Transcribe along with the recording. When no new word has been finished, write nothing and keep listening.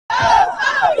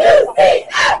You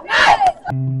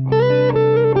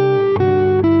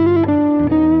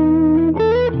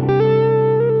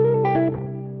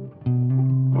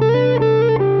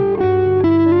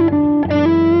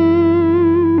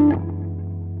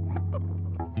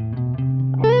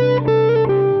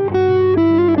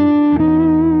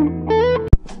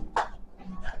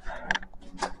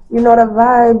know the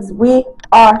vibes. We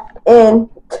are in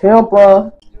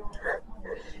Tampa.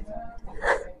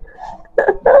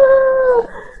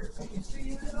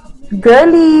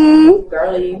 Girly.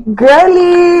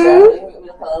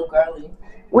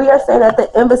 We are staying at the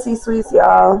Embassy Suites,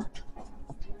 y'all.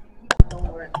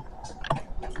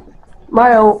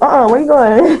 Mario, where you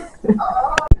going?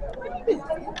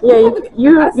 Yeah,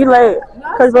 you late.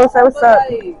 Cause both say what's up.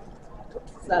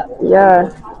 Yeah.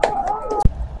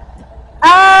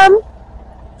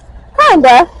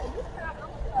 Kinda.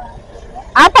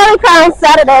 I'll probably cry on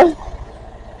Saturday.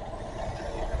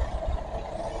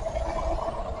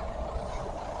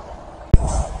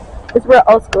 It's real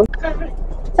old school.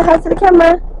 Say hi to the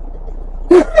camera.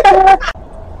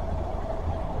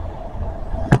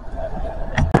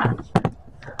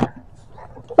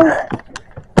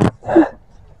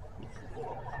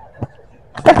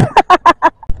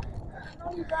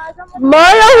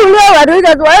 Mario Julio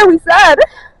Rodriguez, what are we sad?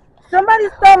 Somebody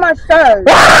stole my shirt.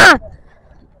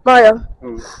 Mario,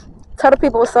 tell the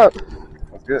people what's up.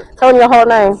 What's good? Tell them your whole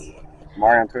name.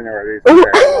 Mario Antonio Rodriguez.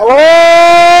 Oh,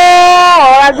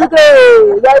 that's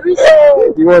good.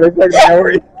 You want to check the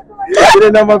story? You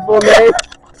didn't know my full name?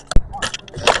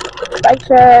 Mic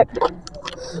check.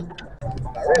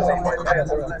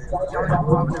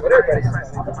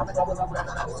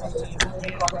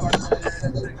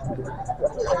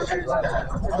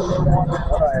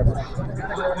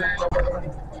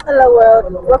 Hello world,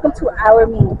 welcome to our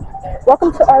meet.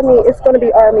 Welcome to our meet. It's going to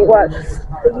be our meet. Watch.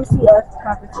 The UCF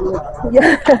Conference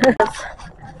Championship.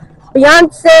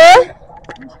 Yes. Beyonce.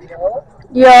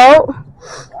 Yo.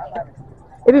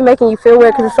 It be making you feel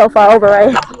weird because it's so far over,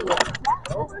 right?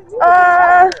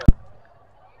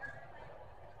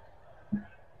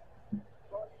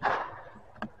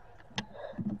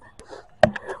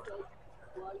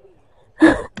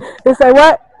 They say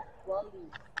what?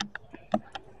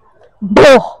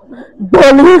 Bully.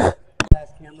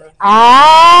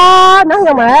 Now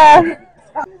you're my ass.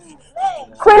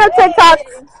 Queen of TikTok.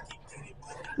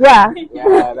 Yeah.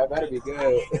 Yeah, that better be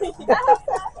good.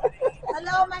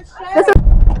 Hello, my friend.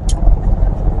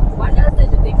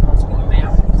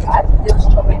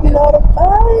 You know the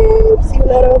vibes. You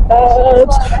know the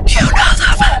vibes.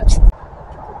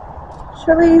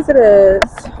 Charlize it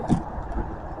is.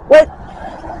 What?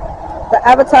 The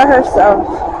avatar herself.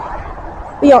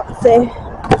 Beyonce.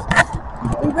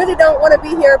 We really don't want to be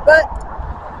here, but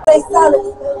stay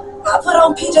solid. I put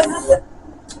on PJs.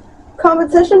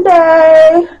 Competition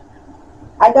day.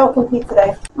 I don't compete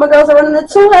today. My girls are running the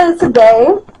 200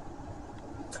 today.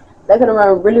 They're gonna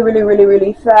run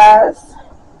really fast.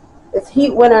 It's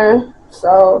heat winter,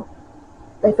 so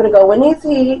they're gonna go win these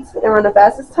heats and run the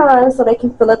fastest time so they can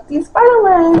fill up these final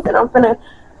lanes. And I'm gonna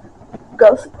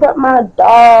go support my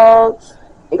dogs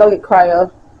and go get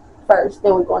cryo first.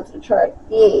 Then we go into the track.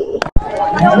 Yeah.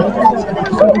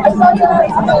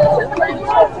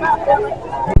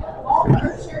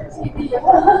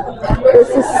 This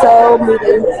is so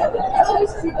meaty.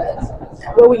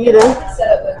 What we eating?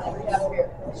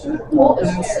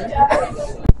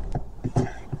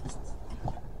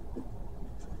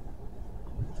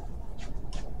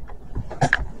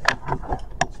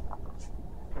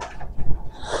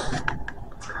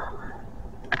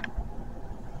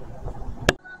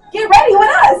 Get ready with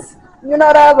us. You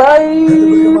know that,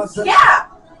 right? Yeah.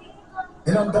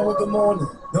 And I'm done with the morning.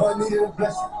 No, I needed a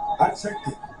blessing. I checked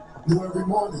it. Knew every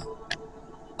morning.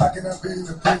 I cannot be in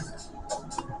the business.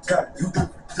 God, you do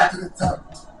get to the top.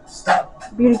 Stop.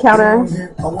 Beauty counter.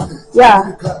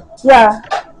 Yeah. Yeah.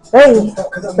 Hey.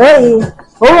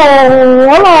 Hold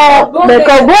on. Make a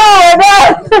boy.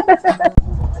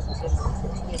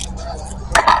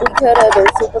 We could have been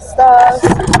superstars.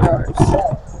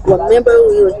 Remember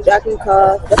we was jacking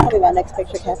cars. That's probably my next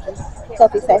picture caption.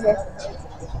 Sophie, stay here.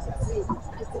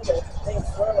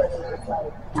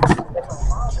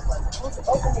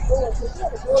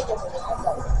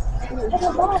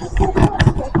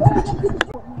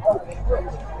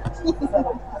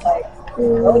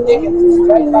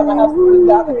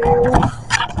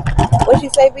 What she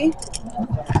say, B?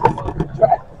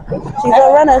 She's a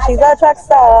runner, she's a track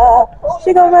star.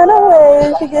 She gon' run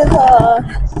away, she gets hard.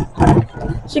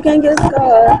 She can't get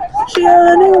scarred. She the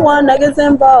only one that gets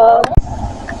involved.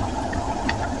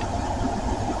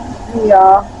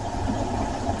 Y'all,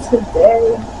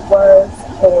 today was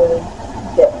a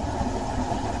day.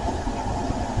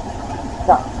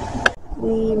 So,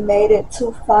 we made it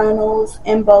to finals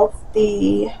in both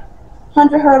the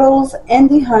 100 hurdles and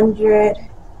the 100.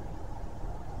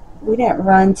 We didn't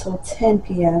run till 10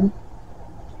 p.m.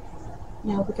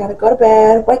 Now we gotta go to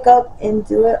bed, wake up, and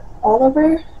do it all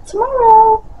over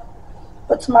tomorrow.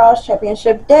 But tomorrow's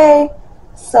championship day,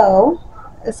 so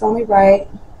it's only right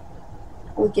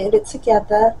we get it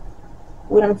together.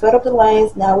 We done filled up the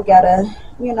lanes. Now we gotta,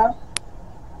 you know.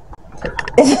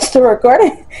 Is it still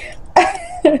recording?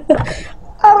 I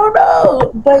don't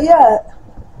know, but yeah,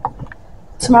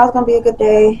 tomorrow's gonna be a good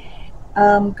day.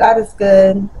 God is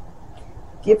good.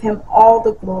 Give him all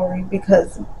the glory,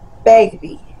 because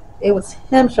baby, it was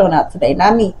him showing out today,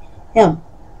 not me. Him.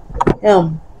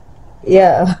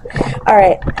 Yeah. All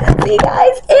right. See you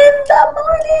guys in the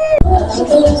morning.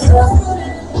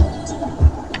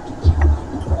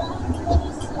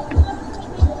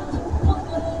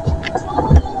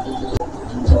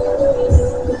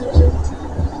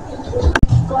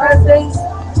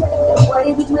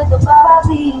 With the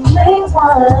Bobby, make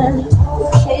one.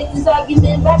 Take this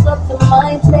argument back up to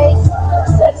my place.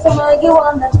 Sex and argue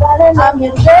on the side, and I'm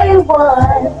your day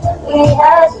one. We ain't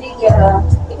happy, yeah.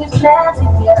 It was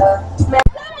magic, yeah.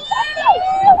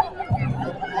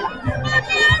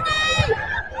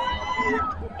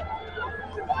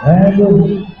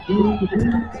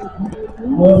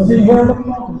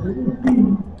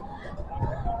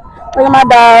 Look at my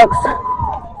dogs.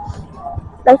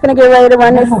 They finna get ready to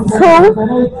run this 2.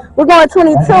 We're going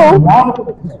 22. So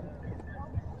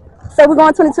we're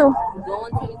going 22. We're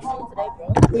going 22 today,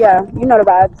 bro. Yeah, you know the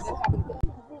vibes.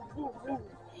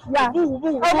 Yeah. Oh,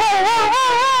 how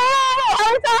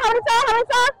many times? 4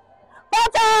 times.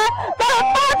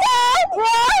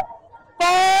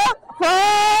 Yeah. 4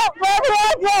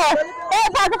 yeah.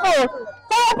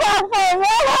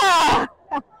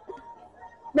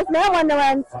 Miss Man won the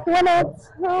run. 22.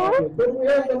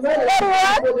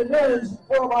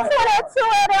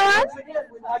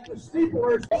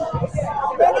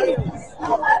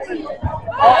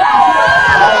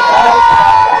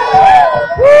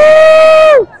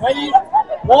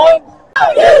 1.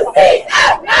 UCF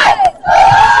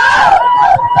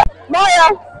Mario.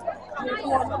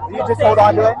 You just hold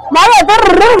on to it. Mario.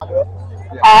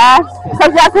 So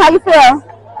Jackson, how you feel?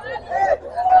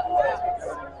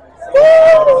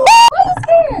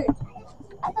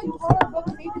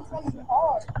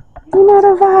 You know the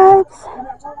vibes.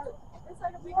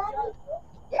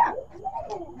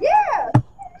 Yeah.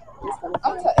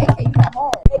 I'm telling AK, you not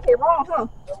hard. AK wrong, huh?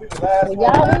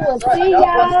 Y'all, we will see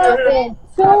y'all in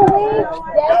 2 weeks.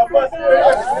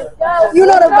 You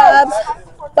know the vibes.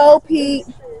 Bo Pete.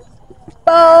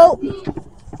 Bo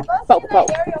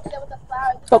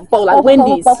like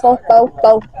Wendy's. Bo.